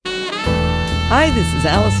Hi, this is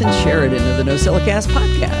Allison Sheridan of the NosillaCast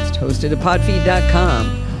podcast, hosted at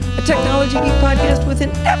podfeed.com, a technology geek podcast with an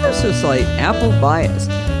ever-so-slight Apple bias.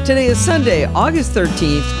 Today is Sunday, August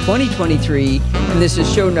 13th, 2023, and this is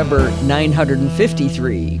show number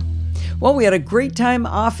 953. Well, we had a great time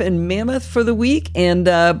off in Mammoth for the week,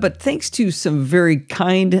 but thanks to some very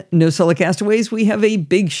kind NosillaCastaways, we have a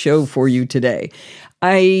big show for you today.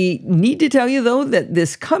 I need to tell you, though, that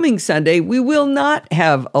this coming Sunday, we will not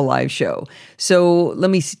have a live show. So let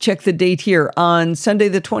me check the date here. On Sunday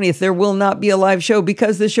the 20th, there will not be a live show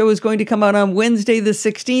because the show is going to come out on Wednesday the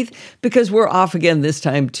 16th because we're off again this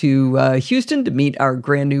time to Houston to meet our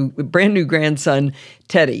brand new grandson,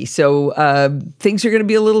 Teddy. So things are going to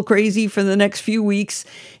be a little crazy for the next few weeks.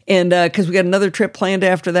 And because we got another trip planned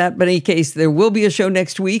after that. But in any case, there will be a show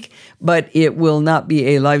next week, but it will not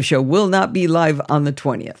be a live show. Will not be live on the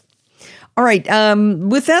 20th. All right.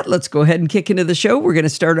 With that, let's go ahead and kick into the show. We're going to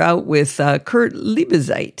start out with Kurt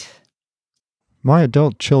Liebezeit. My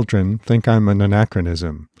adult children think I'm an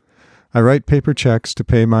anachronism. I write paper checks to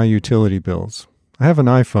pay my utility bills. I have an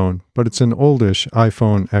iPhone, but it's an oldish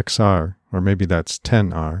iPhone XR, or maybe that's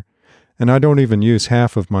 10R. And I don't even use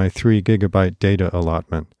half of my 3 gigabyte data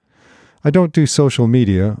allotment. I don't do social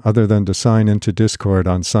media other than to sign into Discord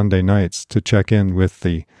on Sunday nights to check in with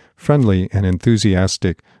the friendly and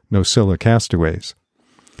enthusiastic NosillaCastaways.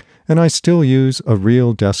 And I still use a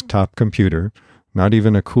real desktop computer, not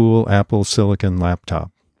even a cool Apple Silicon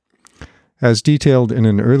laptop. As detailed in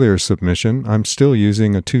an earlier submission, I'm still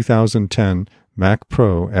using a 2010 Mac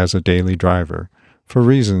Pro as a daily driver, for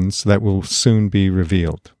reasons that will soon be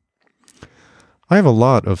revealed. I have a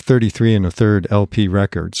lot of 33 1/3 LP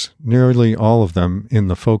records, nearly all of them in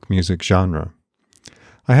the folk music genre.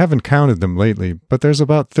 I haven't counted them lately, but there's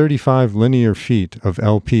about 35 linear feet of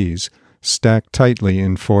LPs stacked tightly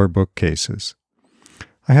in 4 bookcases.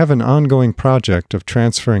 I have an ongoing project of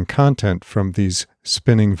transferring content from these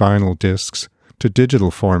spinning vinyl discs to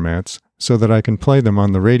digital formats so that I can play them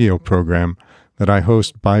on the radio program that I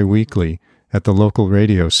host bi-weekly at the local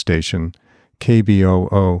radio station,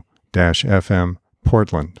 KBOO-FM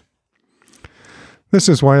Portland. This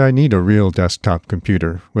is why I need a real desktop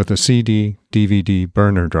computer with a CD, DVD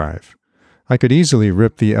burner drive. I could easily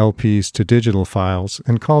rip the LPs to digital files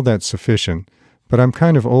and call that sufficient, but I'm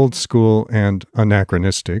kind of old school and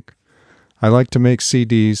anachronistic. I like to make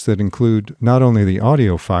CDs that include not only the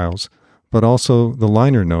audio files, but also the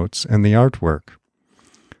liner notes and the artwork.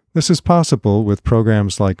 This is possible with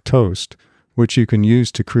programs like Toast, which you can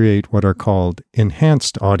use to create what are called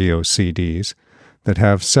enhanced audio CDs that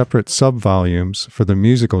have separate subvolumes for the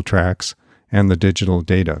musical tracks and the digital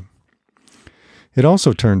data. It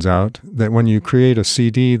also turns out that when you create a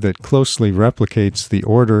CD that closely replicates the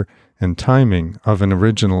order and timing of an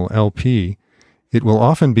original LP, it will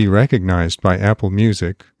often be recognized by Apple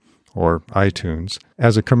Music, or iTunes,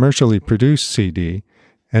 as a commercially produced CD,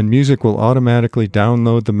 and music will automatically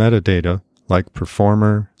download the metadata like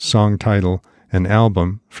performer, song title, and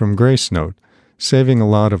album from Gracenote, saving a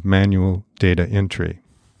lot of manual data entry.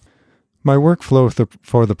 My workflow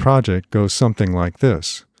for the project goes something like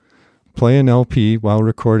this. Play an LP while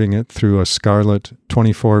recording it through a Scarlett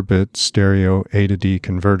 24-bit stereo A to D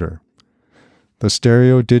converter. The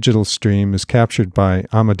stereo digital stream is captured by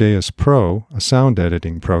Amadeus Pro, a sound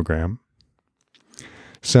editing program.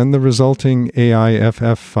 Send the resulting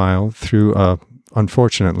AIFF file through a,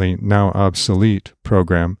 unfortunately now obsolete,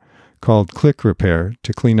 program called Click Repair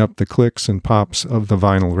to clean up the clicks and pops of the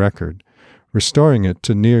vinyl record, restoring it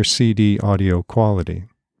to near CD audio quality.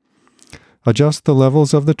 Adjust the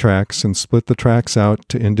levels of the tracks and split the tracks out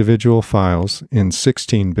to individual files in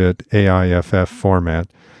 16-bit AIFF format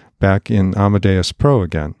back in Amadeus Pro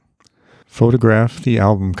again. Photograph the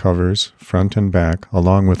album covers, front and back,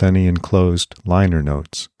 along with any enclosed liner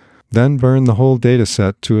notes. Then burn the whole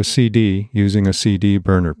dataset to a CD using a CD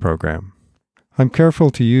burner program. I'm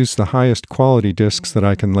careful to use the highest quality discs that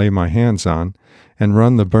I can lay my hands on and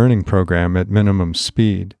run the burning program at minimum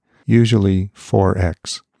speed, usually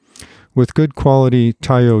 4x. With good quality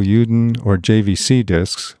Taiyo Yuden or JVC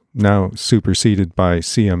discs, now superseded by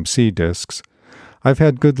CMC discs, I've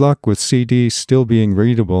had good luck with CDs still being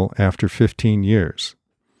readable after 15 years.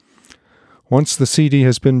 Once the CD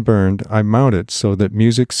has been burned, I mount it so that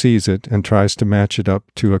music sees it and tries to match it up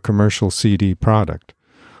to a commercial CD product.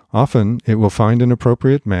 Often, it will find an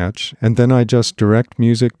appropriate match, and then I just direct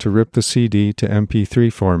music to rip the CD to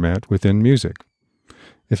MP3 format within Music.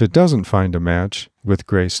 If it doesn't find a match with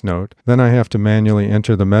Gracenote, then I have to manually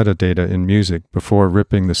enter the metadata in Music before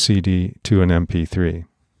ripping the CD to an MP3.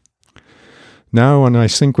 Now, when I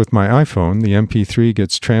sync with my iPhone, the MP3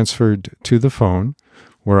 gets transferred to the phone,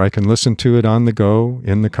 where I can listen to it on the go,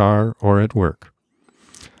 in the car, or at work.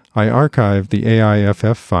 I archive the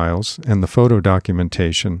AIFF files and the photo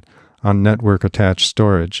documentation on network-attached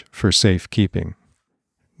storage for safekeeping.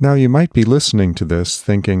 Now you might be listening to this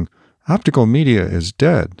thinking, optical media is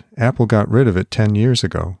dead. Apple got rid of it 10 years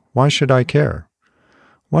ago. Why should I care?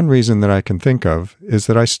 One reason that I can think of is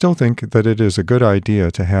that I still think that it is a good idea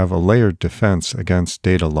to have a layered defense against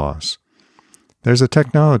data loss. There's a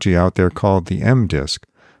technology out there called the M-disk,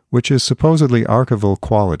 which is supposedly archival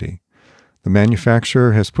quality. The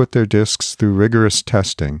manufacturer has put their disks through rigorous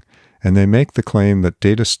testing, and they make the claim that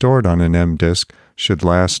data stored on an M-disk should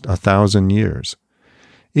last 1,000 years.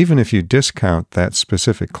 Even if you discount that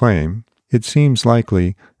specific claim, it seems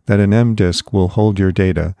likely that an M-disk will hold your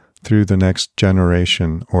data through the next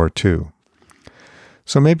generation or two.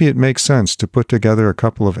 So maybe it makes sense to put together a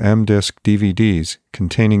couple of M-disk DVDs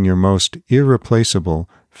containing your most irreplaceable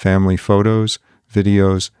family photos,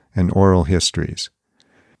 videos, and oral histories.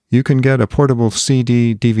 You can get a portable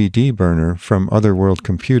CD-DVD burner from Otherworld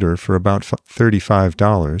Computer for about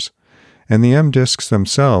 $35, and the M-disks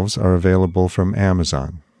themselves are available from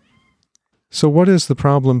Amazon. So what is the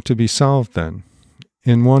problem to be solved then?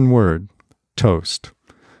 In one word, toast.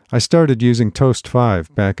 I started using Toast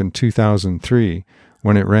 5 back in 2003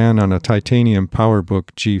 when it ran on a titanium PowerBook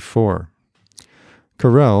G4.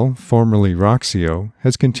 Corel, formerly Roxio,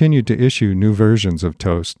 has continued to issue new versions of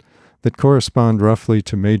Toast that correspond roughly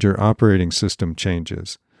to major operating system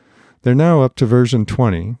changes. They're now up to version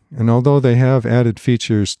 20, and although they have added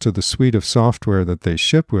features to the suite of software that they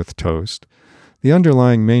ship with Toast, the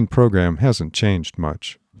underlying main program hasn't changed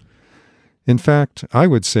much. In fact, I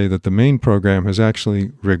would say that the main program has actually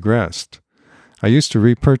regressed. I used to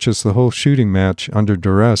repurchase the whole shooting match under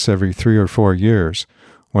duress every 3 or 4 years,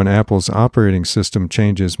 when Apple's operating system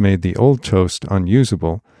changes made the old Toast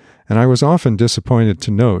unusable, and I was often disappointed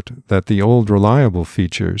to note that the old reliable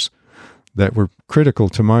features that were critical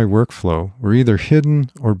to my workflow were either hidden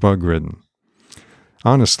or bug-ridden.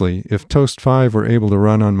 Honestly, if Toast 5 were able to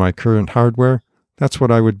run on my current hardware, that's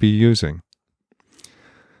what I would be using.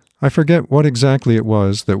 I forget what exactly it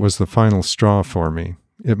was that was the final straw for me.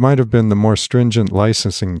 It might have been the more stringent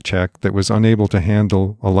licensing check that was unable to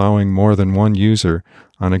handle allowing more than one user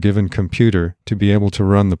on a given computer to be able to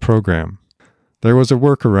run the program. There was a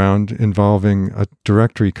workaround involving a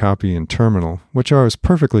directory copy in terminal, which I was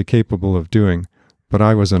perfectly capable of doing, but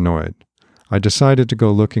I was annoyed. I decided to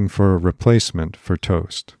go looking for a replacement for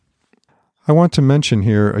Toast. I want to mention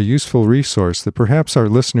here a useful resource that perhaps our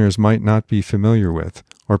listeners might not be familiar with,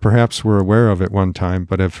 or perhaps were aware of at one time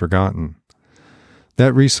but have forgotten.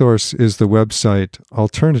 That resource is the website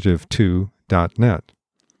alternative2.net.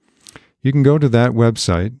 You can go to that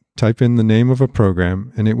website, type in the name of a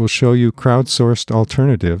program, and it will show you crowdsourced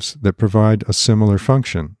alternatives that provide a similar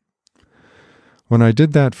function. When I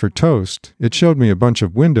did that for Toast, it showed me a bunch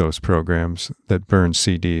of Windows programs that burn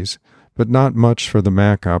CDs, but not much for the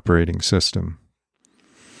Mac operating system.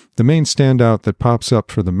 The main standout that pops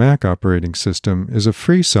up for the Mac operating system is a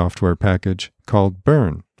free software package called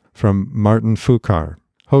Burn from Martin Foucault,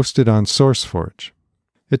 hosted on SourceForge.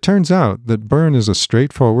 It turns out that Burn is a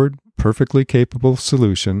straightforward, perfectly capable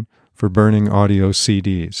solution for burning audio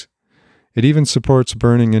CDs. It even supports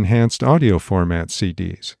burning enhanced audio format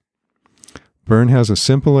CDs. Burn has a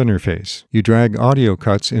simple interface. You drag audio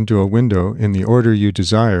cuts into a window in the order you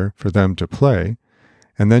desire for them to play,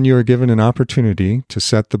 and then you are given an opportunity to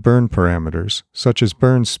set the burn parameters, such as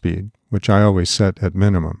burn speed, which I always set at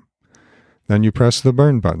minimum. Then you press the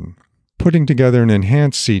burn button. Putting together an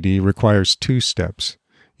enhanced CD requires 2 steps.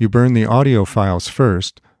 You burn the audio files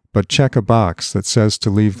first, but check a box that says to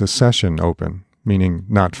leave the session open, meaning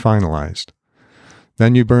not finalized.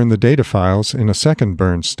 Then you burn the data files in a second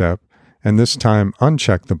burn step, and this time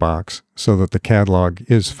uncheck the box so that the catalog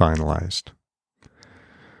is finalized.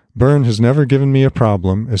 Burn has never given me a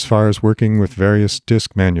problem as far as working with various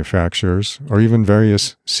disk manufacturers or even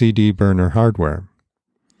various CD burner hardware.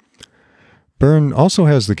 Burn also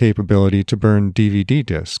has the capability to burn DVD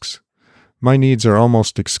disks. My needs are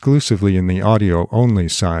almost exclusively in the audio-only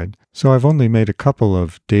side, so I've only made a couple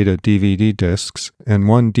of data DVD disks and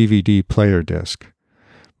 1 DVD player disc.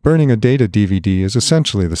 Burning a data DVD is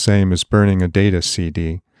essentially the same as burning a data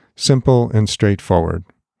CD, simple and straightforward,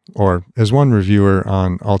 or, as one reviewer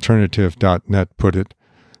on alternative.net put it,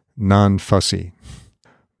 non-fussy.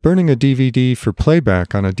 Burning a DVD for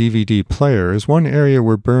playback on a DVD player is one area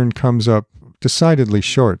where Burn comes up decidedly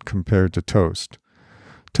short compared to Toast.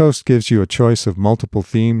 Toast gives you a choice of multiple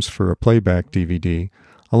themes for a playback DVD,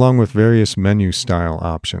 along with various menu-style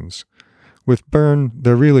options, With Burn,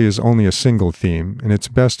 there really is only a single theme, and it's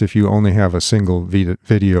best if you only have a single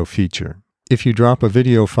video feature. If you drop a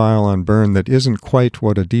video file on Burn that isn't quite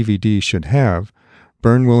what a DVD should have,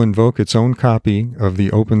 Burn will invoke its own copy of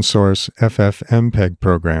the open-source FFmpeg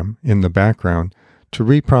program in the background to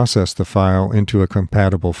reprocess the file into a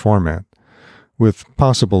compatible format, with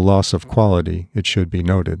possible loss of quality, it should be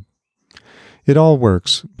noted. It all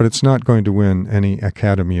works, but it's not going to win any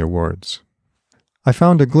Academy Awards. I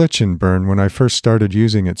found a glitch in Burn when I first started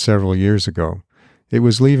using it several years ago. It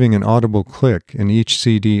was leaving an audible click in each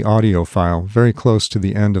CD audio file very close to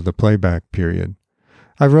the end of the playback period.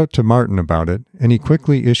 I wrote to Martin about it, and he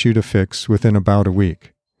quickly issued a fix within about a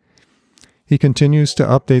week. He continues to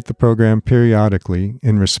update the program periodically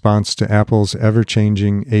in response to Apple's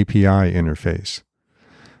ever-changing API interface.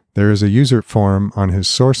 There is a user forum on his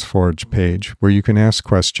SourceForge page where you can ask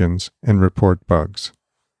questions and report bugs.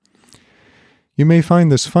 You may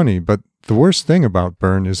find this funny, but the worst thing about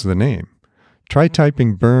Burn is the name. Try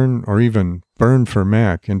typing Burn or even Burn for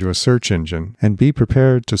Mac into a search engine and be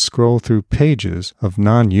prepared to scroll through pages of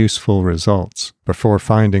non-useful results before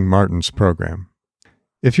finding Martin's program.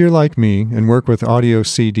 If you're like me and work with audio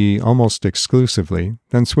CD almost exclusively,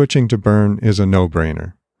 then switching to Burn is a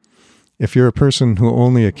no-brainer. If you're a person who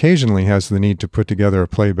only occasionally has the need to put together a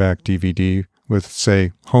playback DVD with,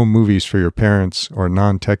 say, home movies for your parents or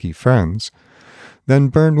non-techie friends, then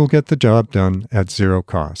Burn will get the job done at zero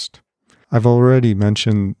cost. I've already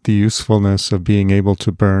mentioned the usefulness of being able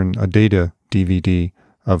to burn a data DVD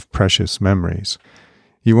of precious memories.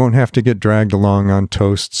 You won't have to get dragged along on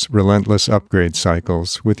Toast's relentless upgrade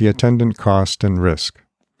cycles with the attendant cost and risk.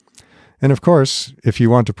 And of course, if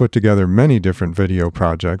you want to put together many different video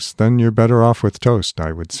projects, then you're better off with Toast,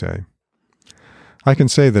 I would say. I can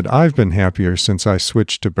say that I've been happier since I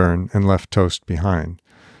switched to Burn and left Toast behind.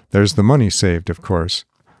 There's the money saved, of course,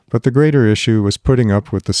 but the greater issue was putting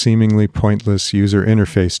up with the seemingly pointless user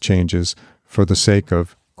interface changes for the sake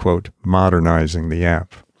of, quote, modernizing the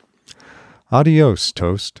app. Adios,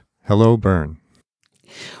 Toast. Hello, Burn.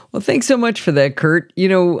 Well, thanks so much for that, Kurt.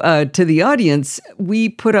 To the audience, we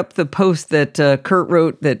put up the post that Kurt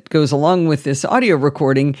wrote that goes along with this audio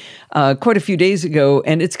recording quite a few days ago,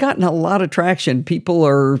 and it's gotten a lot of traction. People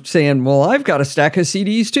are saying, well, I've got a stack of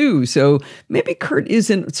CDs too. So maybe Kurt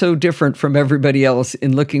isn't so different from everybody else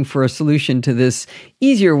in looking for a solution to this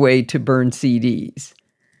easier way to burn CDs.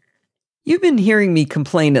 You've been hearing me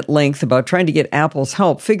complain at length about trying to get Apple's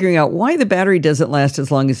help figuring out why the battery doesn't last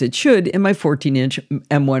as long as it should in my 14-inch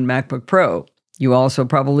M1 MacBook Pro. You also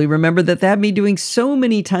probably remember that had me doing so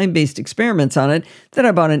many time-based experiments on it that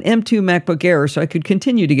I bought an M2 MacBook Air so I could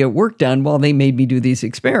continue to get work done while they made me do these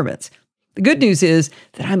experiments. The good news is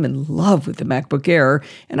that I'm in love with the MacBook Air,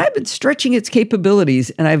 and I've been stretching its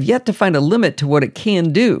capabilities, and I've yet to find a limit to what it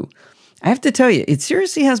can do. I have to tell you, it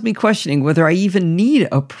seriously has me questioning whether I even need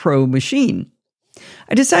a pro machine.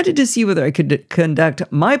 I decided to see whether I could conduct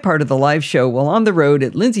my part of the live show while on the road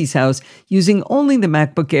at Lindsay's house using only the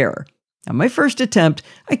MacBook Air. On my first attempt,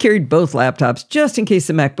 I carried both laptops just in case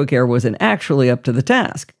the MacBook Air wasn't actually up to the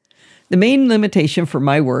task. The main limitation for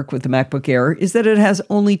my work with the MacBook Air is that it has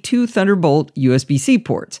only 2 Thunderbolt USB-C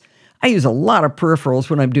ports. I use a lot of peripherals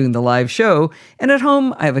when I'm doing the live show, and at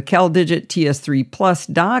home I have a CalDigit TS3 Plus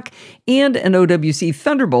dock and an OWC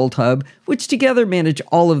Thunderbolt hub, which together manage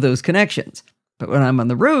all of those connections. But when I'm on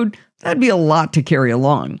the road, that'd be a lot to carry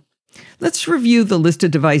along. Let's review the list of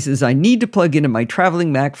devices I need to plug into my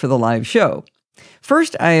traveling Mac for the live show.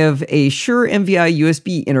 First, I have a Shure MVI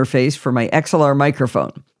USB interface for my XLR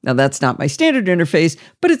microphone. Now that's not my standard interface,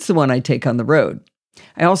 but it's the one I take on the road.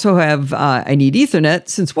 I also have, I need Ethernet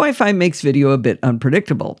since Wi-Fi makes video a bit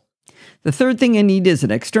unpredictable. The third thing I need is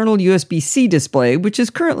an external USB-C display, which is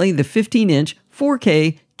currently the 15-inch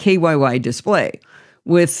 4K KYY display.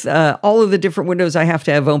 With all of the different windows I have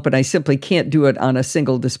to have open, I simply can't do it on a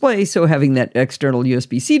single display, so having that external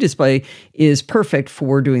USB-C display is perfect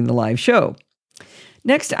for doing the live show.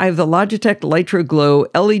 Next, I have the Logitech Lytra Glow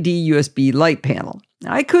LED USB light panel.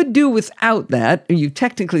 I could do without that.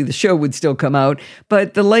 Technically, the show would still come out,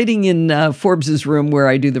 but the lighting in Forbes's room where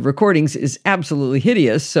I do the recordings is absolutely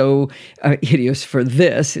hideous. So hideous for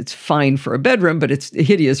this. It's fine for a bedroom, but it's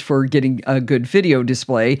hideous for getting a good video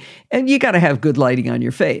display. And you got to have good lighting on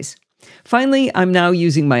your face. Finally, I'm now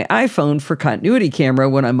using my iPhone for continuity camera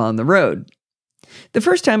when I'm on the road. The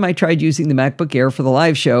first time I tried using the MacBook Air for the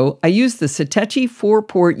live show, I used the Satechi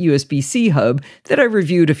 4-port USB-C hub that I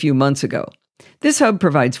reviewed a few months ago. This hub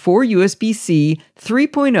provides 4 USB-C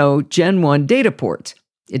 3.0 Gen 1 data ports.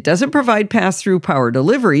 It doesn't provide pass-through power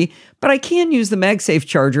delivery, but I can use the MagSafe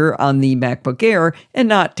charger on the MacBook Air and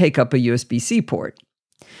not take up a USB-C port.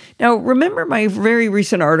 Now, remember my very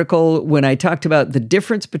recent article when I talked about the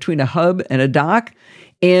difference between a hub and a dock?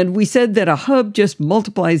 And we said that a hub just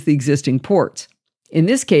multiplies the existing ports. In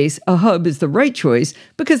this case, a hub is the right choice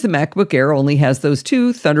because the MacBook Air only has those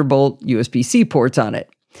 2 Thunderbolt USB-C ports on it.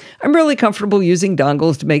 I'm really comfortable using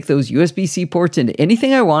dongles to make those USB-C ports into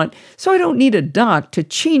anything I want, so I don't need a dock to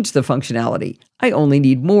change the functionality. I only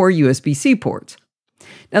need more USB-C ports.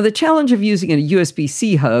 Now, the challenge of using a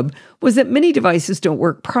USB-C hub was that many devices don't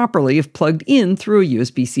work properly if plugged in through a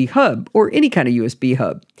USB-C hub or any kind of USB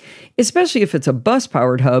hub, especially if it's a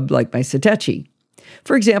bus-powered hub like my Satechi.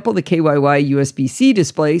 For example, the KYY USB-C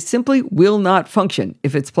display simply will not function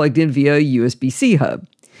if it's plugged in via a USB-C hub.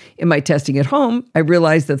 In my testing at home, I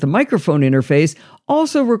realized that the microphone interface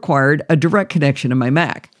also required a direct connection to my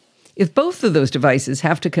Mac. If both of those devices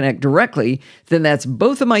have to connect directly, then that's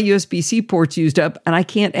both of my USB-C ports used up, and I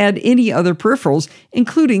can't add any other peripherals,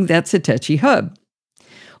 including that Satechi hub.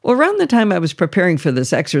 Well, around the time I was preparing for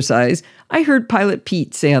this exercise, I heard Pilot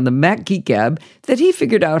Pete say on the Mac Geek Gab that he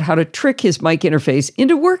figured out how to trick his mic interface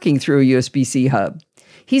into working through a USB-C hub.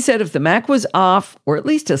 He said if the Mac was off, or at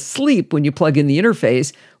least asleep when you plug in the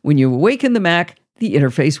interface, when you awaken the Mac, the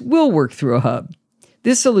interface will work through a hub.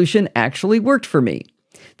 This solution actually worked for me.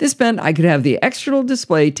 This meant I could have the external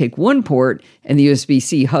display take one port and the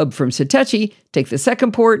USB-C hub from Satechi take the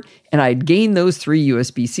second port, and I'd gain those 3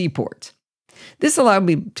 USB-C ports. This allowed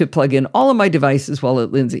me to plug in all of my devices while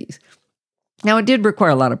at Lindsay's. Now, it did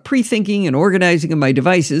require a lot of pre-thinking and organizing of my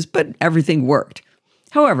devices, but everything worked.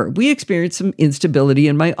 However, we experienced some instability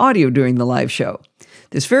in my audio during the live show.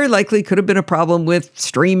 This very likely could have been a problem with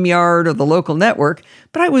StreamYard or the local network,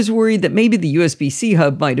 but I was worried that maybe the USB-C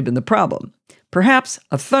hub might have been the problem. Perhaps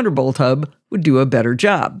a Thunderbolt hub would do a better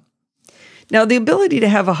job. Now, the ability to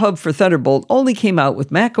have a hub for Thunderbolt only came out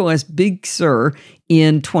with macOS Big Sur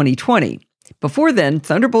in 2020. Before then,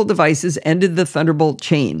 Thunderbolt devices ended the Thunderbolt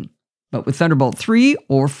chain. But with Thunderbolt 3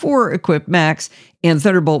 or 4 equipped Macs and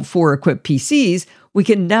Thunderbolt 4 equipped PCs, we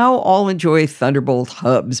can now all enjoy Thunderbolt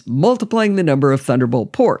hubs, multiplying the number of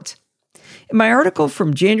Thunderbolt ports. In my article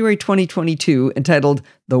from January 2022 entitled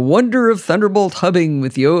The Wonder of Thunderbolt Hubbing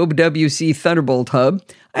with the OWC Thunderbolt Hub,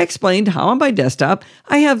 I explained how on my desktop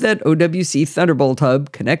I have that OWC Thunderbolt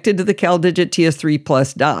Hub connected to the CalDigit TS3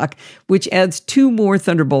 Plus dock, which adds 2 more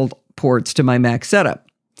Thunderbolt ports to my Mac setup.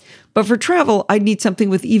 But for travel, I'd need something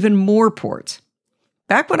with even more ports.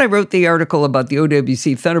 Back when I wrote the article about the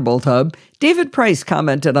OWC Thunderbolt Hub, David Price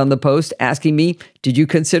commented on the post asking me, "Did you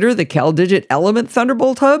consider the CalDigit Element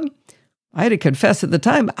Thunderbolt Hub?" I had to confess at the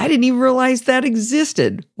time, I didn't even realize that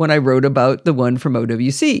existed when I wrote about the one from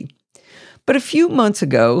OWC. But a few months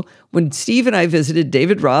ago, when Steve and I visited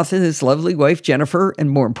David Roth and his lovely wife Jennifer, and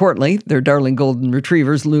more importantly, their darling golden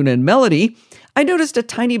retrievers Luna and Melody, I noticed a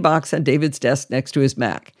tiny box on David's desk next to his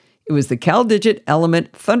Mac. It was the CalDigit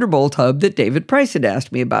Element Thunderbolt Hub that David Price had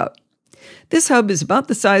asked me about. This hub is about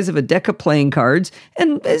the size of a deck of playing cards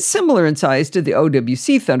and is similar in size to the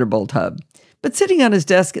OWC Thunderbolt Hub. But sitting on his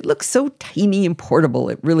desk, it looks so tiny and portable,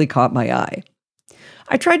 it really caught my eye.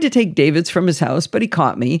 I tried to take David's from his house, but he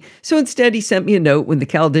caught me, so instead he sent me a note when the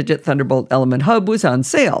CalDigit Thunderbolt Element Hub was on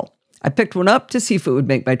sale. I picked one up to see if it would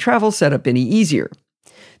make my travel setup any easier.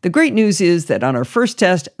 The great news is that on our first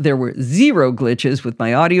test, there were 0 glitches with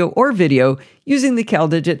my audio or video using the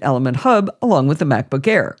CalDigit Element Hub along with the MacBook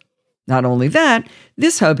Air. Not only that,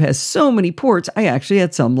 this hub has so many ports, I actually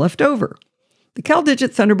had some left over. The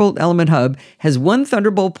CalDigit Thunderbolt Element Hub has 1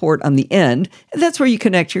 Thunderbolt port on the end, and that's where you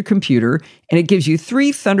connect your computer, and it gives you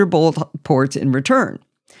 3 Thunderbolt ports in return.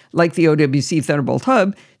 Like the OWC Thunderbolt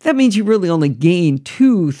Hub, that means you really only gain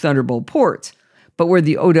 2 Thunderbolt ports. But where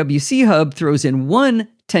the OWC Hub throws in 1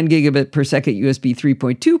 10 gigabit per second USB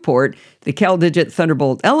 3.2 port, the CalDigit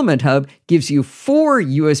Thunderbolt Element Hub gives you 4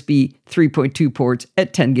 USB 3.2 ports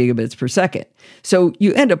at 10 gigabits per second. So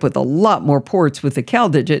you end up with a lot more ports with the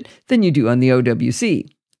CalDigit than you do on the OWC.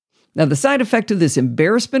 Now, the side effect of this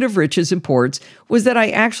embarrassment of riches in ports was that I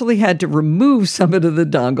actually had to remove some of the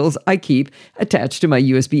dongles I keep attached to my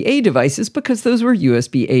USB-A devices because those were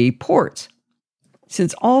USB-A ports.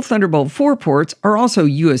 Since all Thunderbolt 4 ports are also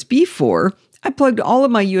USB 4, I plugged all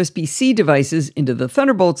of my USB-C devices into the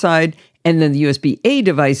Thunderbolt side and then the USB-A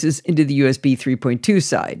devices into the USB 3.2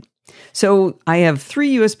 side. So I have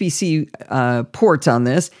 3 USB-C ports on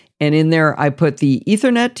this, and in there I put the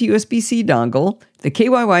Ethernet to USB-C dongle, the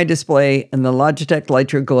KYY display, and the Logitech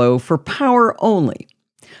Litra Glow for power only.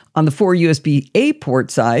 On the 4 USB-A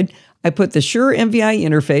port side, I put the Shure MVI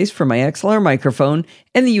interface for my XLR microphone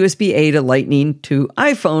and the USB-A to Lightning to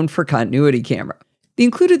iPhone for continuity camera. The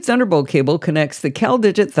included Thunderbolt cable connects the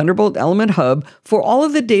CalDigit Thunderbolt Element Hub for all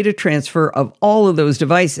of the data transfer of all of those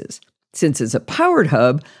devices. Since it's a powered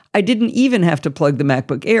hub, I didn't even have to plug the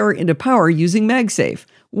MacBook Air into power using MagSafe.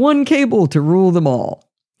 One cable to rule them all.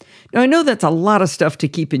 Now, I know that's a lot of stuff to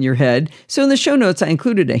keep in your head, so in the show notes I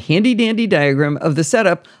included a handy-dandy diagram of the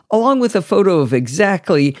setup along with a photo of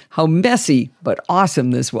exactly how messy but awesome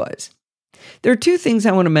this was. There are two things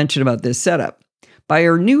I want to mention about this setup. By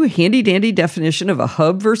our new handy-dandy definition of a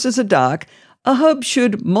hub versus a dock, a hub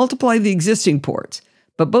should multiply the existing ports.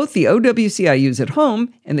 But both the OWC I use at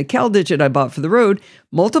home and the CalDigit I bought for the road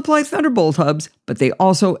multiply Thunderbolt hubs, but they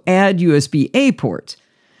also add USB-A ports.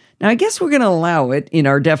 Now, I guess we're going to allow it in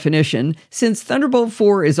our definition since Thunderbolt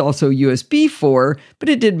 4 is also USB 4, but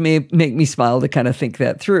it did make me smile to kind of think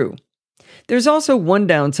that through. There's also one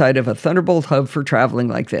downside of a Thunderbolt hub for traveling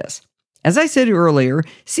like this. As I said earlier,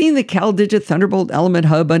 seeing the CalDigit Thunderbolt Element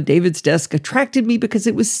Hub on David's desk attracted me because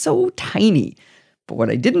it was so tiny. But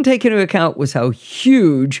what I didn't take into account was how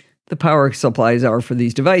huge the power supplies are for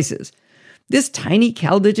these devices. This tiny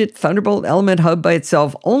CalDigit Thunderbolt Element Hub by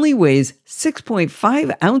itself only weighs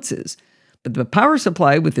 6.5 ounces, but the power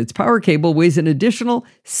supply with its power cable weighs an additional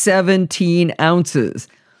 17 ounces.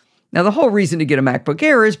 Now, the whole reason to get a MacBook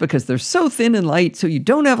Air is because they're so thin and light, so you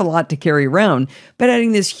don't have a lot to carry around, but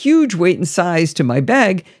adding this huge weight and size to my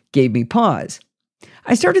bag gave me pause.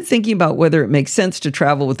 I started thinking about whether it makes sense to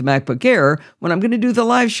travel with the MacBook Air when I'm going to do the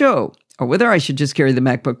live show, or whether I should just carry the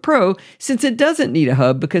MacBook Pro since it doesn't need a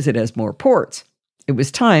hub because it has more ports. It was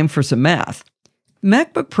time for some math.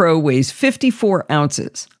 MacBook Pro weighs 54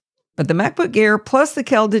 ounces. But the MacBook Air plus the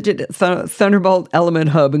CalDigit Thunderbolt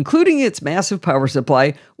Element Hub, including its massive power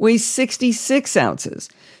supply, weighs 66 ounces.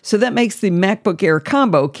 So that makes the MacBook Air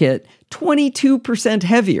combo kit 22%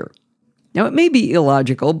 heavier. Now, it may be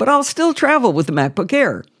illogical, but I'll still travel with the MacBook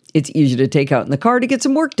Air. It's easier to take out in the car to get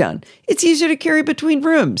some work done. It's easier to carry between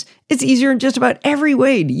rooms. It's easier in just about every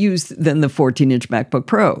way to use than the 14-inch MacBook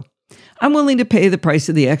Pro. I'm willing to pay the price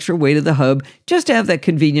of the extra weight of the hub just to have that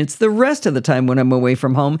convenience the rest of the time when I'm away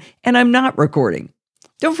from home and I'm not recording.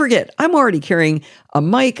 Don't forget, I'm already carrying a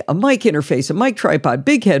mic interface, a mic tripod,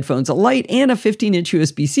 big headphones, a light, and a 15-inch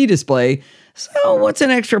USB-C display. So what's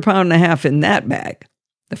an extra pound and a half in that bag?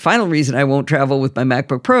 The final reason I won't travel with my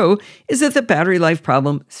MacBook Pro is that the battery life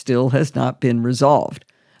problem still has not been resolved.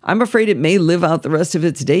 I'm afraid it may live out the rest of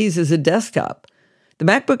its days as a desktop. The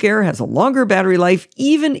MacBook Air has a longer battery life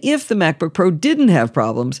even if the MacBook Pro didn't have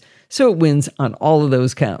problems, so it wins on all of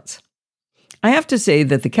those counts. I have to say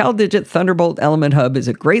that the CalDigit Thunderbolt Element Hub is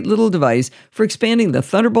a great little device for expanding the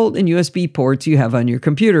Thunderbolt and USB ports you have on your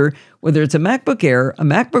computer, whether it's a MacBook Air, a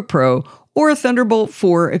MacBook Pro, or a Thunderbolt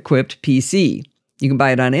 4 equipped PC. You can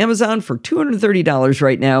buy it on Amazon for $230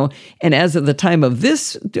 right now, and as of the time of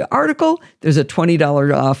this article, there's a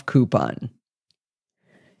 $20 off coupon.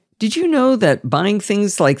 Did you know that buying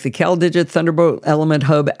things like the CalDigit Thunderbolt Element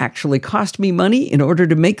Hub actually cost me money in order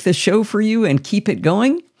to make the show for you and keep it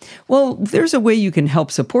going? Well, there's a way you can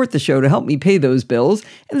help support the show to help me pay those bills,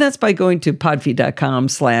 and that's by going to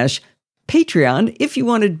podfeed.com/Patreon if you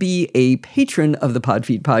want to be a patron of the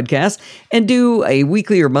Podfeed podcast and do a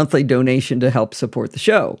weekly or monthly donation to help support the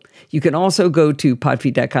show. You can also go to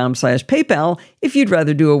podfeed.com/PayPal if you'd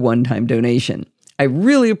rather do a one-time donation. I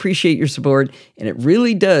really appreciate your support, and it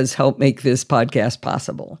really does help make this podcast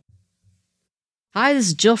possible. Hi, this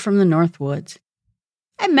is Jill from the Northwoods.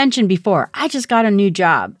 I mentioned before, I just got a new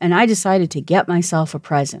job, and I decided to get myself a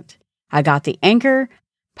present. I got the Anker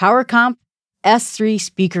PowerComp S3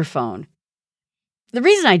 speakerphone. The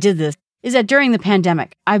reason I did this is that during the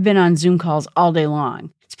pandemic, I've been on Zoom calls all day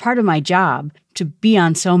long. It's part of my job to be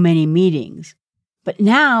on so many meetings. But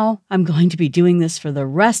now I'm going to be doing this for the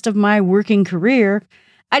rest of my working career.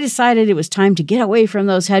 I decided it was time to get away from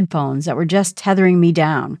those headphones that were just tethering me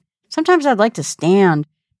down. Sometimes I'd like to stand,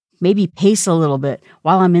 maybe pace a little bit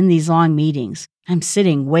while I'm in these long meetings. I'm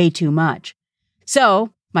sitting way too much.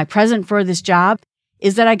 So my present for this job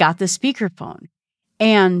is that I got this speakerphone.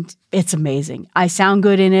 And it's amazing. I sound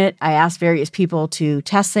good in it. I asked various people to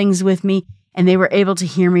test things with me, and they were able to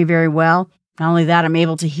hear me very well. Not only that, I'm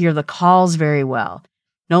able to hear the calls very well.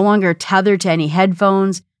 No longer tethered to any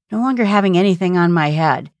headphones, no longer having anything on my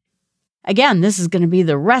head. Again, this is going to be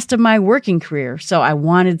the rest of my working career, so I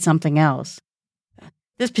wanted something else.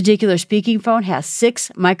 This particular speaking phone has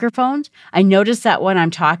 6 microphones. I noticed that when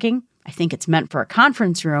I'm talking, I think it's meant for a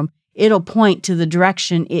conference room, it'll point to the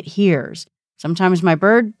direction it hears. Sometimes my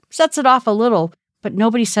bird sets it off a little, but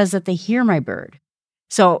nobody says that they hear my bird.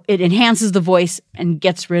 So it enhances the voice and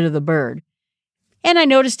gets rid of the bird. And I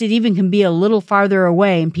noticed it even can be a little farther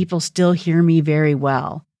away and people still hear me very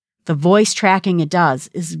well. The voice tracking it does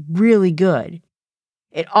is really good.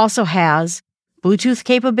 It also has Bluetooth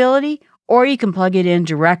capability, or you can plug it in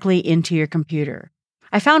directly into your computer.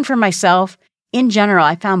 I found for myself, in general,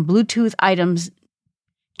 I found Bluetooth items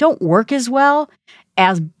don't work as well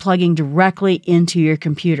as plugging directly into your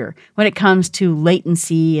computer when it comes to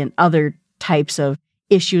latency and other types of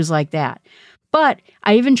issues like that. But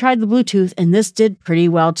I even tried the Bluetooth, and this did pretty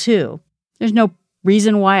well too. There's no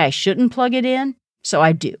reason why I shouldn't plug it in, so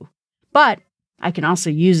I do. But I can also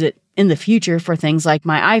use it in the future for things like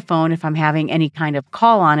my iPhone if I'm having any kind of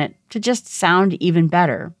call on it to just sound even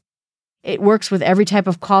better. It works with every type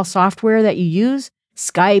of call software that you use,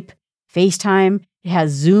 Skype, FaceTime, it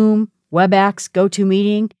has Zoom, WebEx,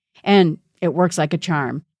 GoToMeeting, and it works like a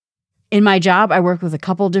charm. In my job, I work with a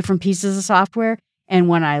couple different pieces of software, and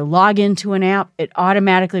when I log into an app, it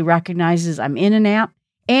automatically recognizes I'm in an app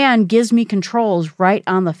and gives me controls right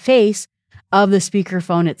on the face of the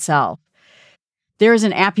speakerphone itself. There's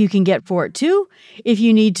an app you can get for it too. If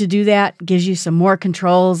you need to do that, it gives you some more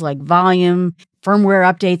controls like volume, firmware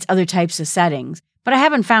updates, other types of settings. But I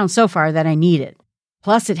haven't found so far that I need it.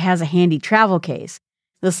 Plus, it has a handy travel case.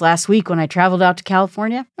 This last week when I traveled out to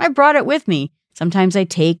California, I brought it with me. Sometimes I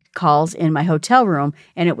take calls in my hotel room,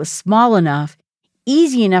 and it was small enough,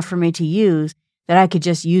 easy enough for me to use that I could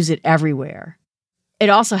just use it everywhere. It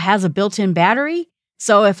also has a built-in battery,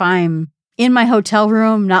 so if I'm in my hotel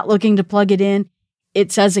room not looking to plug it in,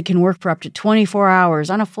 it says it can work for up to 24 hours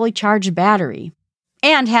on a fully charged battery,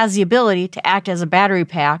 and has the ability to act as a battery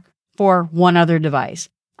pack for one other device.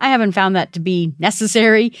 I haven't found that to be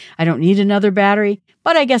necessary. I don't need another battery,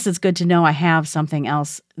 but I guess it's good to know I have something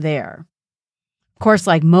else there. Of course,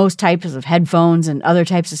 like most types of headphones and other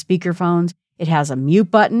types of speakerphones, it has a mute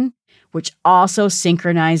button, which also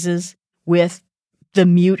synchronizes with the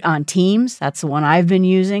mute on Teams. That's the one I've been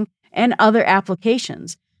using, and other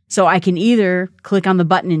applications. So I can either click on the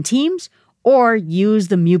button in Teams or use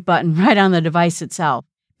the mute button right on the device itself,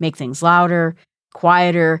 make things louder,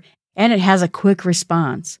 quieter, and it has a quick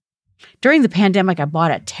response. During the pandemic, I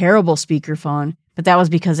bought a terrible speakerphone, but that was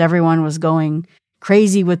because everyone was going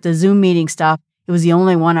crazy with the Zoom meeting stuff. It was the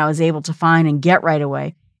only one I was able to find and get right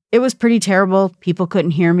away. It was pretty terrible. People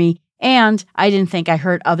couldn't hear me, and I didn't think I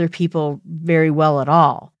heard other people very well at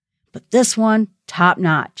all. But this one, top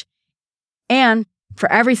notch. And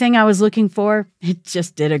for everything I was looking for, it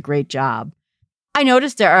just did a great job. I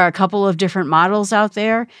noticed there are a couple of different models out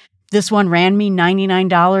there. This one ran me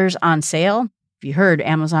 $99 on sale. If you heard,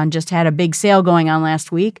 Amazon just had a big sale going on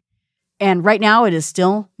last week. And right now it is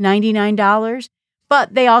still $99.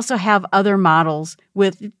 But they also have other models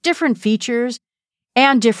with different features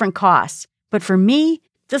and different costs. But for me,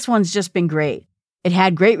 this one's just been great. It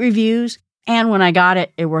had great reviews, and when I got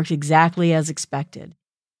it, it worked exactly as expected.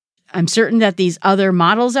 I'm certain that these other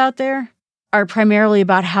models out there are primarily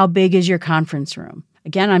about how big is your conference room.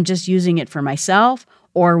 Again, I'm just using it for myself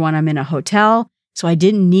or when I'm in a hotel, so I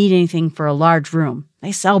didn't need anything for a large room.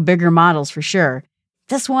 They sell bigger models for sure.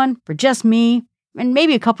 This one, for just me and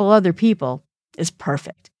maybe a couple other people, is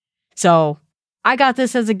perfect. So I got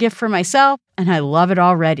this as a gift for myself, and I love it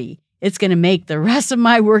already. It's going to make the rest of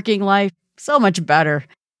my working life so much better.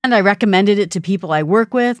 And I recommended it to people I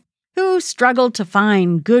work with who struggled to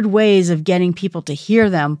find good ways of getting people to hear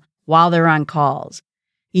them while they're on calls.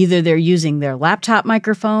 Either they're using their laptop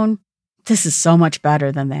microphone. This is so much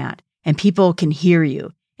better than that. And people can hear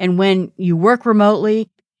you. And when you work remotely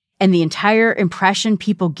and the entire impression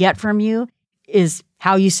people get from you is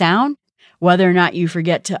how you sound, whether or not you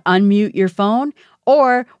forget to unmute your phone,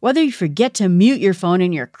 or whether you forget to mute your phone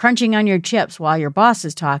and you're crunching on your chips while your boss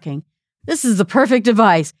is talking, this is the perfect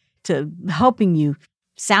device to helping you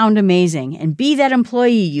sound amazing and be that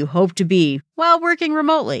employee you hope to be while working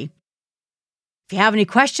remotely. If you have any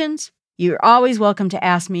questions, you're always welcome to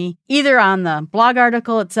ask me either on the blog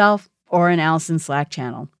article itself or in Allison's Slack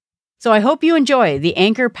channel. So I hope you enjoy the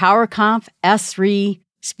Anker PowerConf S3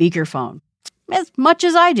 speakerphone as much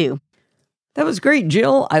as I do. That was great,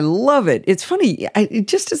 Jill. I love it. It's funny. It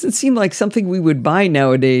just doesn't seem like something we would buy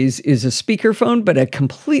nowadays is a speakerphone, but I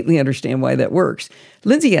completely understand why that works.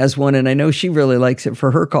 Lindsay has one, and I know she really likes it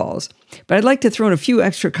for her calls. But I'd like to throw in a few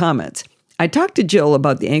extra comments. I talked to Jill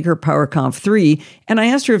about the Anker PowerConf 3, and I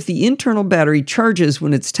asked her if the internal battery charges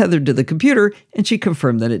when it's tethered to the computer, and she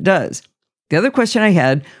confirmed that it does. The other question I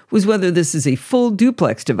had was whether this is a full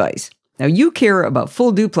duplex device. Now, you care about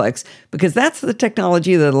full duplex because that's the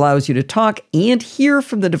technology that allows you to talk and hear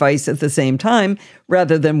from the device at the same time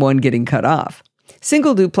rather than one getting cut off.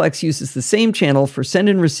 Single duplex uses the same channel for send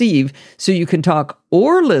and receive, so you can talk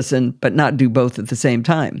or listen but not do both at the same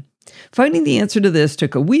time. Finding the answer to this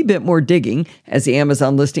took a wee bit more digging, as the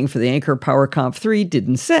Amazon listing for the Anker PowerComp 3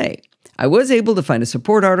 didn't say. I was able to find a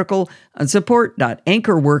support article on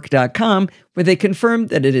support.ankerwork.com where they confirmed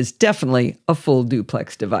that it is definitely a full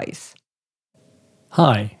duplex device.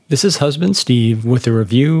 Hi, this is husband Steve with a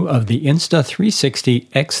review of the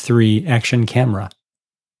Insta360 X3 action camera.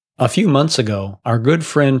 A few months ago, our good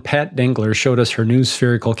friend Pat Dengler showed us her new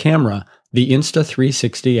spherical camera, the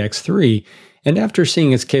Insta360 X3, and after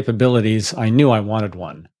seeing its capabilities, I knew I wanted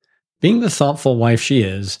one. Being the thoughtful wife she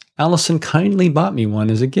is, Allison kindly bought me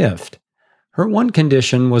one as a gift. Her one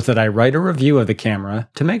condition was that I write a review of the camera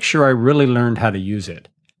to make sure I really learned how to use it.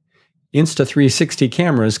 Insta360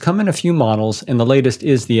 cameras come in a few models, and the latest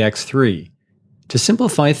is the X3. To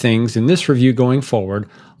simplify things in this review going forward,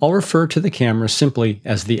 I'll refer to the camera simply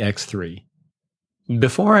as the X3.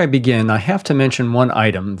 Before I begin, I have to mention one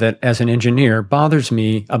item that, as an engineer, bothers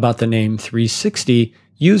me about the name 360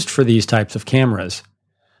 used for these types of cameras.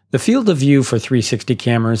 The field of view for 360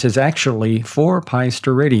 cameras is actually 4 pi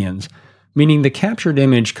steradians, meaning the captured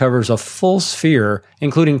image covers a full sphere,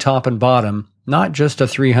 including top and bottom, not just a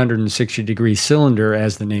 360-degree cylinder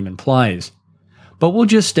as the name implies. But we'll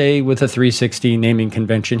just stay with the 360 naming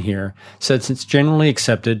convention here, since it's generally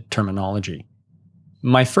accepted terminology.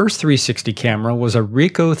 My first 360 camera was a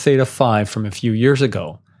Ricoh Theta 5 from a few years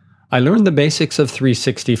ago. I learned the basics of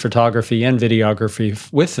 360 photography and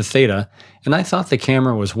videography with the Theta, and I thought the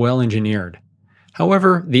camera was well engineered.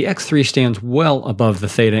 However, the X3 stands well above the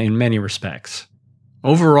Theta in many respects.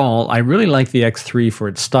 Overall, I really like the X3 for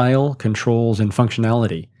its style, controls, and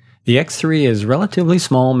functionality. The X3 is relatively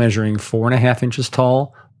small, measuring 4.5 inches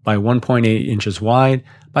tall by 1.8 inches wide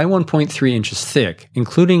by 1.3 inches thick,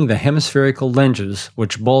 including the hemispherical lenses,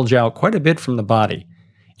 which bulge out quite a bit from the body.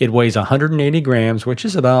 It weighs 180 grams, which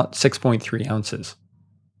is about 6.3 ounces.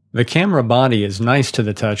 The camera body is nice to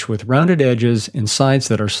the touch with rounded edges and sides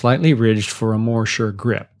that are slightly ridged for a more sure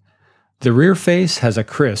grip. The rear face has a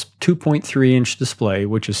crisp 2.3-inch display,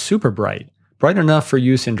 which is super bright enough for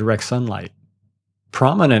use in direct sunlight.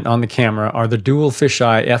 Prominent on the camera are the dual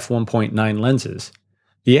fisheye f1.9 lenses.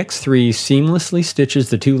 The X3 seamlessly stitches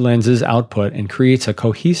the two lenses output and creates a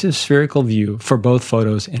cohesive spherical view for both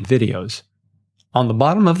photos and videos. On the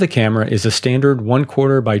bottom of the camera is a standard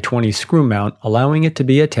 1/4 by 20 screw mount, allowing it to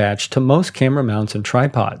be attached to most camera mounts and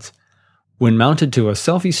tripods. When mounted to a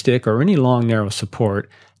selfie stick or any long narrow support,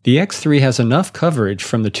 the X3 has enough coverage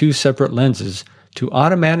from the two separate lenses to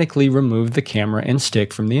automatically remove the camera and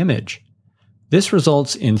stick from the image. This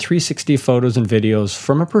results in 360 photos and videos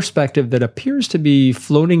from a perspective that appears to be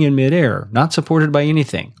floating in midair, not supported by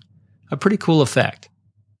anything. A pretty cool effect.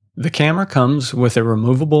 The camera comes with a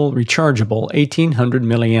removable, rechargeable 1800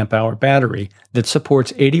 mAh battery that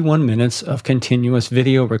supports 81 minutes of continuous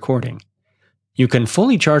video recording. You can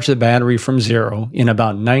fully charge the battery from zero in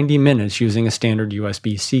about 90 minutes using a standard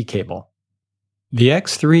USB-C cable. The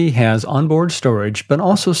X3 has onboard storage, but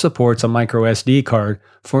also supports a microSD card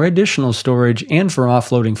for additional storage and for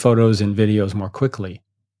offloading photos and videos more quickly.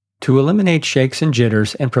 To eliminate shakes and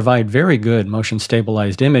jitters and provide very good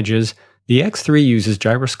motion-stabilized images, the X3 uses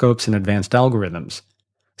gyroscopes and advanced algorithms.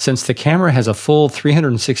 Since the camera has a full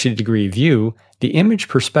 360-degree view, the image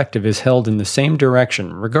perspective is held in the same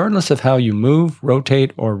direction, regardless of how you move,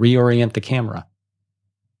 rotate, or reorient the camera.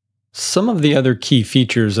 Some of the other key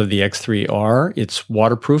features of the X3 are it's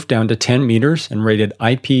waterproof down to 10 meters and rated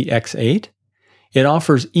IPX8. It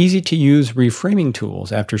offers easy-to-use reframing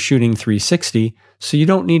tools after shooting 360, so you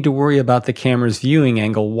don't need to worry about the camera's viewing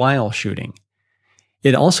angle while shooting.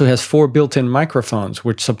 It also has 4 built-in microphones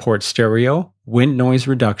which support stereo, wind noise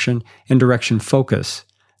reduction, and direction focus.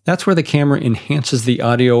 That's where the camera enhances the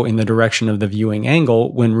audio in the direction of the viewing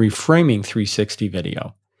angle when reframing 360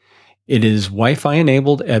 video. It is Wi-Fi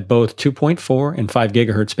enabled at both 2.4 and 5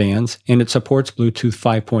 GHz bands, and it supports Bluetooth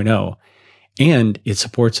 5.0, and it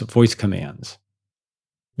supports voice commands.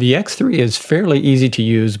 The X3 is fairly easy to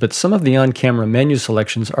use, but some of the on-camera menu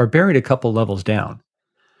selections are buried a couple levels down.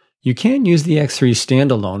 You can use the X3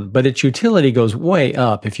 standalone, but its utility goes way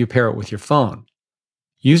up if you pair it with your phone.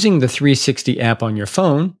 Using the 360 app on your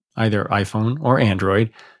phone, either iPhone or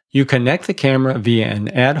Android, you connect the camera via an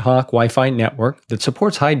ad hoc Wi-Fi network that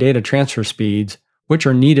supports high data transfer speeds, which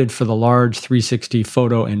are needed for the large 360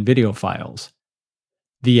 photo and video files.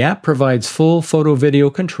 The app provides full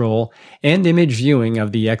photo-video control and image viewing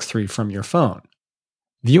of the X3 from your phone.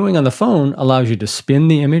 Viewing on the phone allows you to spin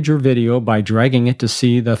the image or video by dragging it to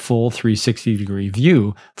see the full 360-degree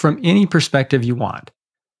view from any perspective you want.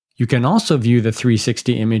 You can also view the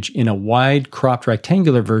 360 image in a wide, cropped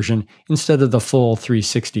rectangular version instead of the full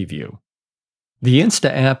 360 view. The Insta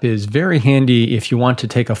app is very handy if you want to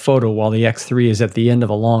take a photo while the X3 is at the end of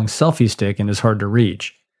a long selfie stick and is hard to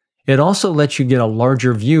reach. It also lets you get a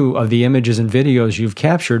larger view of the images and videos you've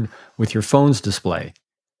captured with your phone's display.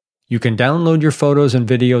 You can download your photos and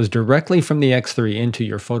videos directly from the X3 into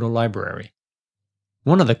your photo library.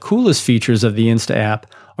 One of the coolest features of the Insta app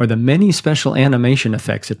are the many special animation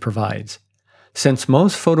effects it provides. Since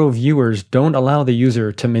most photo viewers don't allow the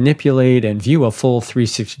user to manipulate and view a full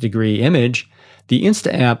 360-degree image, the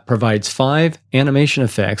Insta app provides 5 animation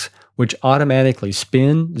effects which automatically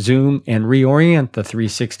spin, zoom, and reorient the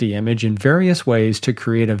 360 image in various ways to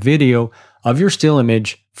create a video of your still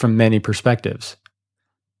image from many perspectives.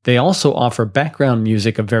 They also offer background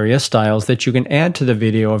music of various styles that you can add to the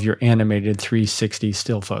video of your animated 360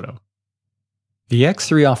 still photo. The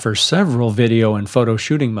X3 offers several video and photo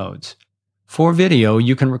shooting modes. For video,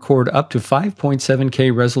 you can record up to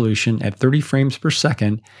 5.7K resolution at 30 frames per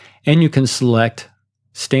second, and you can select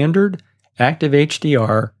Standard, Active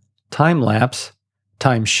HDR, Time-Lapse,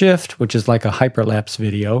 Time Shift, which is like a hyperlapse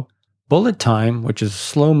video, Bullet Time, which is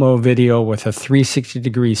slow-mo video with a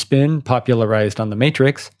 360-degree spin popularized on the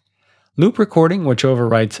Matrix, Loop Recording, which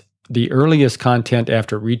overwrites the earliest content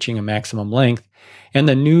after reaching a maximum length, and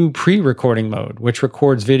the new pre-recording mode, which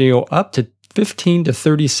records video up to 15 to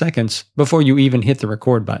 30 seconds before you even hit the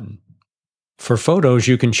record button. For photos,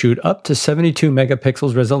 you can shoot up to 72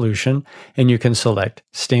 megapixels resolution, and you can select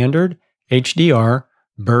Standard, HDR,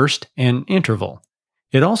 Burst, and Interval.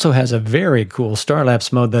 It also has a very cool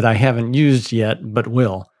Starlapse mode that I haven't used yet, but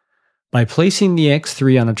will. By placing the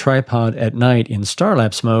X3 on a tripod at night in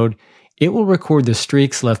Starlapse mode, it will record the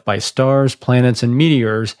streaks left by stars, planets, and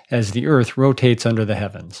meteors as the Earth rotates under the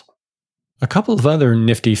heavens. A couple of other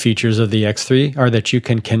nifty features of the X3 are that you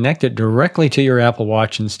can connect it directly to your Apple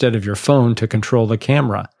Watch instead of your phone to control the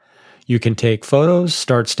camera. You can take photos,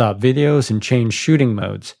 start-stop videos, and change shooting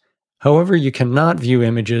modes. However, you cannot view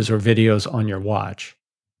images or videos on your watch.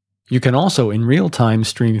 You can also, in real time,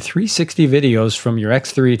 stream 360 videos from your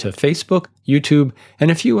X3 to Facebook, YouTube, and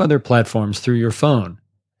a few other platforms through your phone.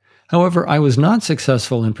 However, I was not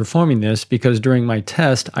successful in performing this because during my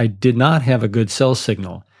test, I did not have a good cell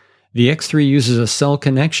signal. The X3 uses a cell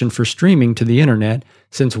connection for streaming to the internet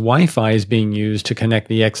since Wi-Fi is being used to connect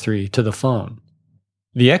the X3 to the phone.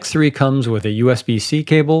 The X3 comes with a USB-C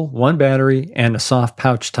cable, 1 battery, and a soft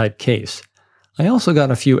pouch type case. I also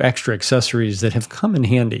got a few extra accessories that have come in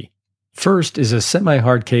handy. First is a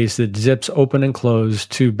semi-hard case that zips open and close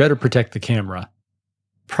to better protect the camera.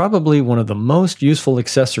 Probably one of the most useful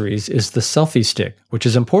accessories is the selfie stick, which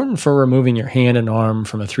is important for removing your hand and arm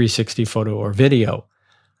from a 360 photo or video.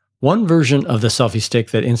 One version of the selfie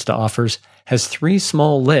stick that Insta offers has 3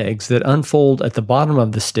 small legs that unfold at the bottom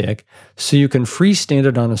of the stick so you can freestand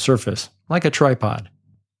it on a surface, like a tripod.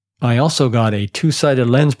 I also got a 2-sided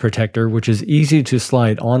lens protector which is easy to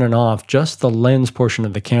slide on and off just the lens portion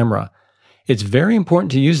of the camera. It's very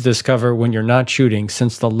important to use this cover when you're not shooting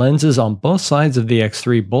since the lenses on both sides of the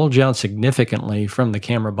X3 bulge out significantly from the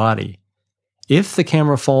camera body. If the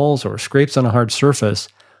camera falls or scrapes on a hard surface,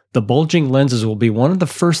 the bulging lenses will be one of the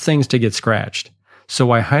first things to get scratched,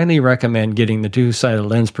 so I highly recommend getting the 2-sided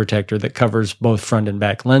lens protector that covers both front and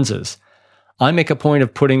back lenses. I make a point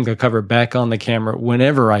of putting the cover back on the camera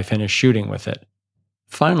whenever I finish shooting with it.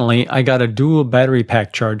 Finally, I got a dual battery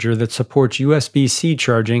pack charger that supports USB-C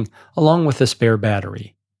charging along with a spare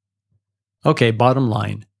battery. Okay, bottom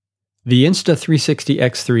line. The Insta360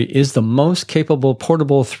 X3 is the most capable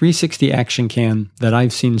portable 360 action cam that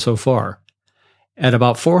I've seen so far. At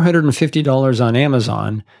about $450 on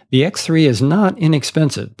Amazon, the X3 is not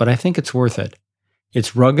inexpensive, but I think it's worth it.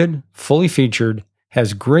 It's rugged, fully featured,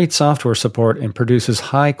 has great software support, and produces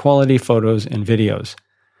high-quality photos and videos.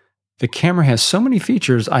 The camera has so many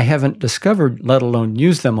features I haven't discovered, let alone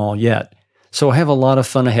used them all yet, so I have a lot of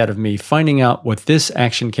fun ahead of me finding out what this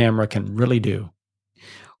action camera can really do.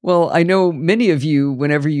 Well, I know many of you,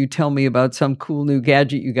 whenever you tell me about some cool new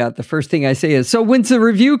gadget you got, the first thing I say is, so when's the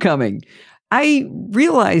review coming? I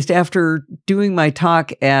realized after doing my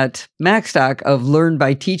talk at MacStock of Learn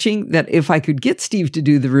by Teaching that if I could get Steve to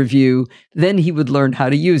do the review, then he would learn how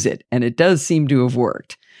to use it. And it does seem to have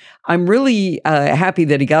worked. I'm really happy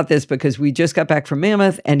that he got this because we just got back from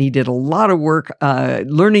Mammoth and he did a lot of work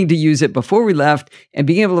learning to use it before we left and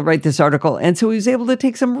being able to write this article. And so he was able to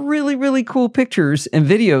take some really, really cool pictures and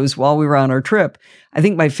videos while we were on our trip I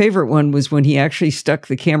think my favorite one was when he actually stuck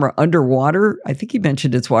the camera underwater. I think he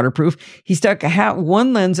mentioned it's waterproof. He stuck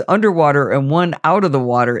one lens underwater and one out of the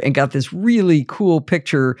water and got this really cool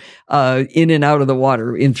picture in and out of the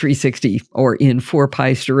water in 360 or in 4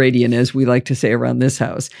 pi steradian, as we like to say around this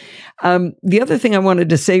house. The other thing I wanted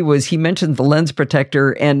to say was he mentioned the lens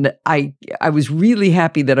protector, and I was really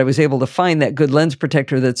happy that I was able to find that good lens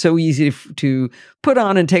protector that's so easy to put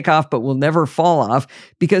on and take off, but will never fall off,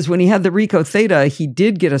 because when he had the Ricoh Theta, he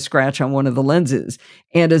did get a scratch on one of the lenses.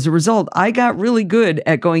 And as a result, I got really good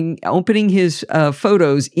at opening his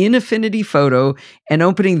photos in Affinity Photo and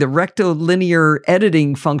opening the rectilinear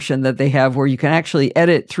editing function that they have where you can actually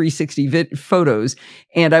edit 360 photos.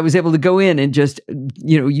 And I was able to go in and just,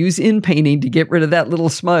 use inpainting to get rid of that little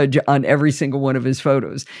smudge on every single one of his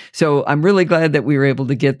photos. So I'm really glad that we were able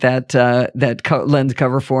to get that lens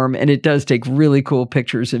cover for him. And it does take really cool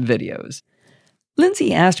pictures and videos.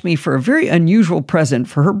 Lindsay asked me for a very unusual present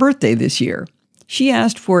for her birthday this year. She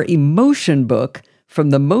asked for a motion book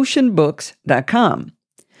from themotionbooks.com.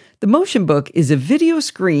 The motion book is a video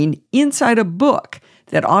screen inside a book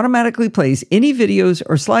that automatically plays any videos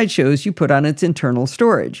or slideshows you put on its internal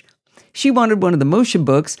storage. She wanted one of the motion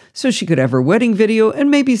books so she could have her wedding video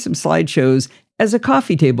and maybe some slideshows as a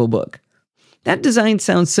coffee table book. That design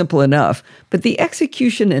sounds simple enough, but the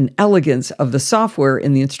execution and elegance of the software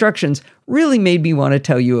and the instructions really made me want to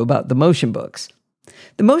tell you about the motion books.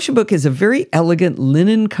 The motion book is a very elegant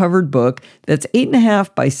linen-covered book that's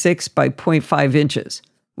 8.5 by 6 by 0.5 inches.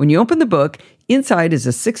 When you open the book, inside is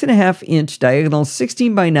a 6.5-inch diagonal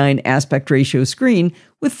 16 by 9 aspect ratio screen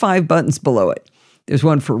with 5 buttons below it. There's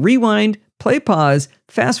one for rewind, play pause,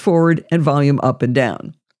 fast forward, and volume up and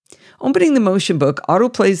down. Opening the motion book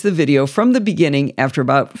auto-plays the video from the beginning after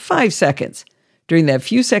about 5 seconds. During that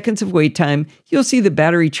few seconds of wait time, you'll see the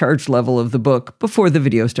battery charge level of the book before the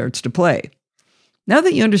video starts to play. Now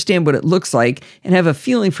that you understand what it looks like and have a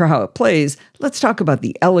feeling for how it plays, let's talk about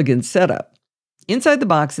the elegant setup. Inside the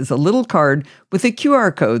box is a little card with a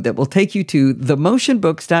QR code that will take you to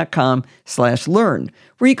themotionbooks.com/learn,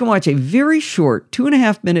 where you can watch a very short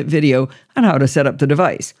 2.5-minute video on how to set up the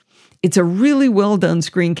device. It's a really well-done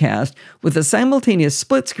screencast with a simultaneous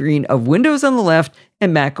split screen of Windows on the left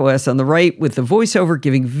and macOS on the right, with the voiceover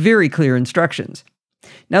giving very clear instructions.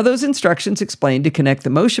 Now, those instructions explain to connect the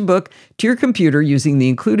motion book to your computer using the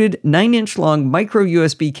included 9-inch long micro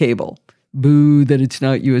USB cable. Boo that it's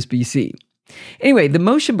not USB-C. Anyway, the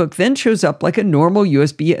motion book then shows up like a normal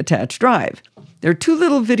USB attached drive. There are 2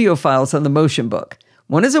 little video files on the motion book.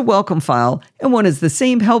 One is a welcome file, and one is the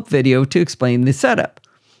same help video to explain the setup.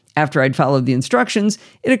 After I'd followed the instructions,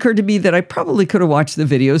 it occurred to me that I probably could have watched the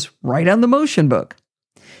videos right on the motion book.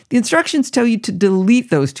 The instructions tell you to delete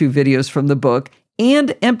those 2 videos from the book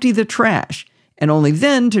and empty the trash, and only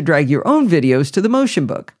then to drag your own videos to the motion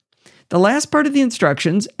book. The last part of the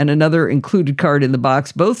instructions and another included card in the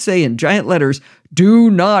box both say in giant letters,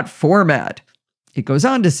 "Do not format." It goes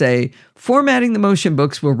on to say, formatting the motion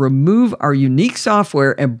books will remove our unique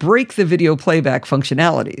software and break the video playback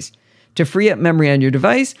functionalities. To free up memory on your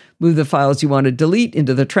device, move the files you want to delete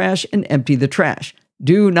into the trash and empty the trash.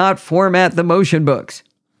 Do not format the motion books.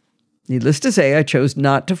 Needless to say, I chose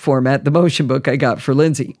not to format the motion book I got for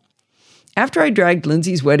Lindsay. After I dragged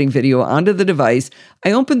Lindsay's wedding video onto the device,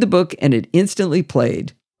 I opened the book and it instantly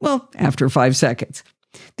played. Well, after 5 seconds.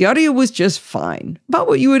 The audio was just fine, about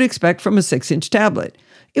what you would expect from a 6-inch tablet.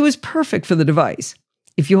 It was perfect for the device.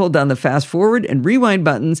 If you hold down the fast forward and rewind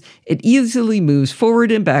buttons, it easily moves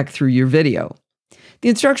forward and back through your video. The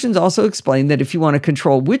instructions also explain that if you want to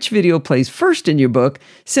control which video plays first in your book,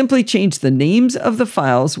 simply change the names of the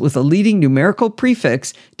files with a leading numerical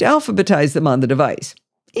prefix to alphabetize them on the device.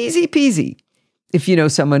 Easy peasy. If you know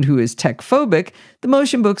someone who is tech-phobic, the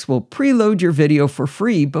motion books will preload your video for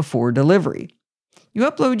free before delivery. You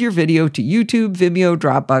upload your video to YouTube, Vimeo,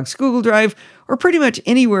 Dropbox, Google Drive, or pretty much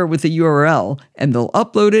anywhere with a URL, and they'll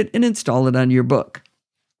upload it and install it on your book.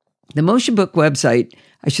 The Motion Books website,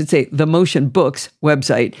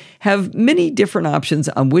 have many different options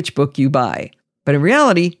on which book you buy. But in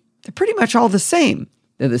reality, they're pretty much all the same.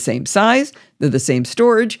 They're the same size, they're the same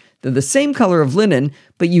storage, they're the same color of linen,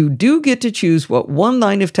 but you do get to choose what one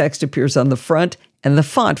line of text appears on the front and the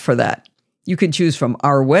font for that. You can choose from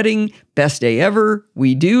Our Wedding, Best Day Ever,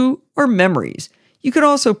 We Do, or Memories. You could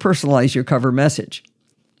also personalize your cover message.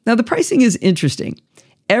 Now, the pricing is interesting.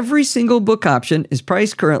 Every single book option is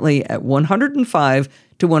priced currently at $105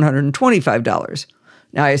 to $125.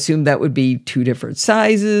 Now, I assume that would be 2 different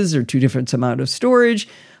sizes or 2 different amount of storage,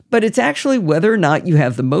 but it's actually whether or not you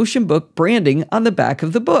have the motion book branding on the back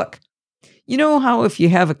of the book. You know how if you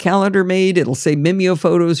have a calendar made, it'll say Mimeo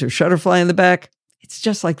Photos or Shutterfly on the back? It's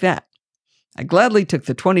just like that. I gladly took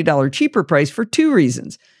the $20 cheaper price for 2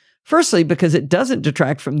 reasons. Firstly, because it doesn't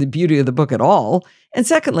detract from the beauty of the book at all. And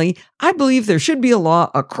secondly, I believe there should be a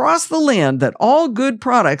law across the land that all good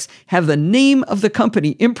products have the name of the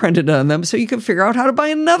company imprinted on them so you can figure out how to buy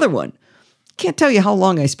another one. Can't tell you how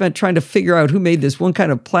long I spent trying to figure out who made this one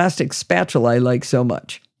kind of plastic spatula I like so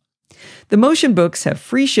much. The Motion books have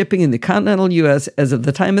free shipping in the continental U.S. as of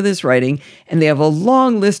the time of this writing, and they have a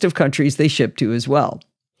long list of countries they ship to as well.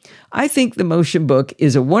 I think the Motion book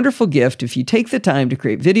is a wonderful gift if you take the time to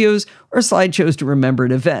create videos or slideshows to remember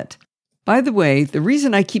an event. By the way, the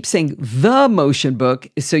reason I keep saying the Motion book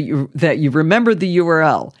is so that you remember the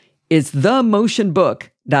URL. It's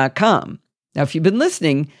themotionbook.com. Now, if you've been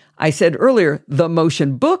listening, I said earlier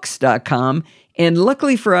themotionbooks.com, and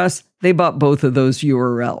luckily for us, they bought both of those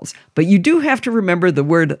URLs. But you do have to remember the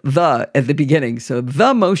word the at the beginning, so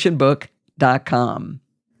themotionbook.com.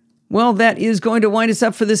 Well, that is going to wind us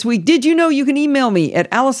up for this week. Did you know you can email me at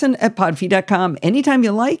allison@podfeed.com anytime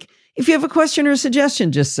you like? If you have a question or a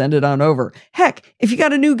suggestion, just send it on over. Heck, if you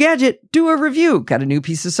got a new gadget, do a review. Got a new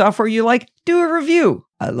piece of software you like? Do a review.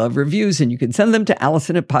 I love reviews, and you can send them to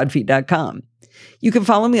allison@podfeed.com. You can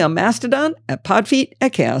follow me on Mastodon at podfeed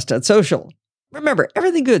at chaos.social. Remember,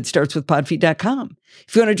 everything good starts with podfeed.com.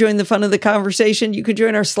 If you want to join the fun of the conversation, you can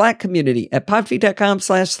join our Slack community at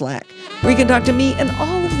podfeed.com/Slack, where you can talk to me and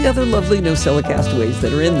all of the other lovely NosillaCastaways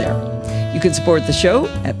that are in there. You can support the show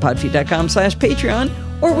at podfeed.com/Patreon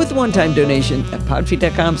or with a one-time donation at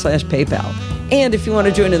podfeed.com/PayPal. And if you want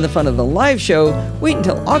to join in the fun of the live show, wait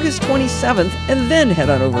until August 27th and then head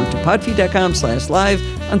on over to podfeed.com/live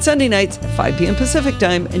on Sunday nights at 5 p.m. Pacific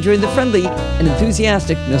time and join the friendly and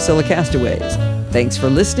enthusiastic NosillaCastaways. Thanks for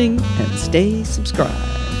listening and stay subscribed.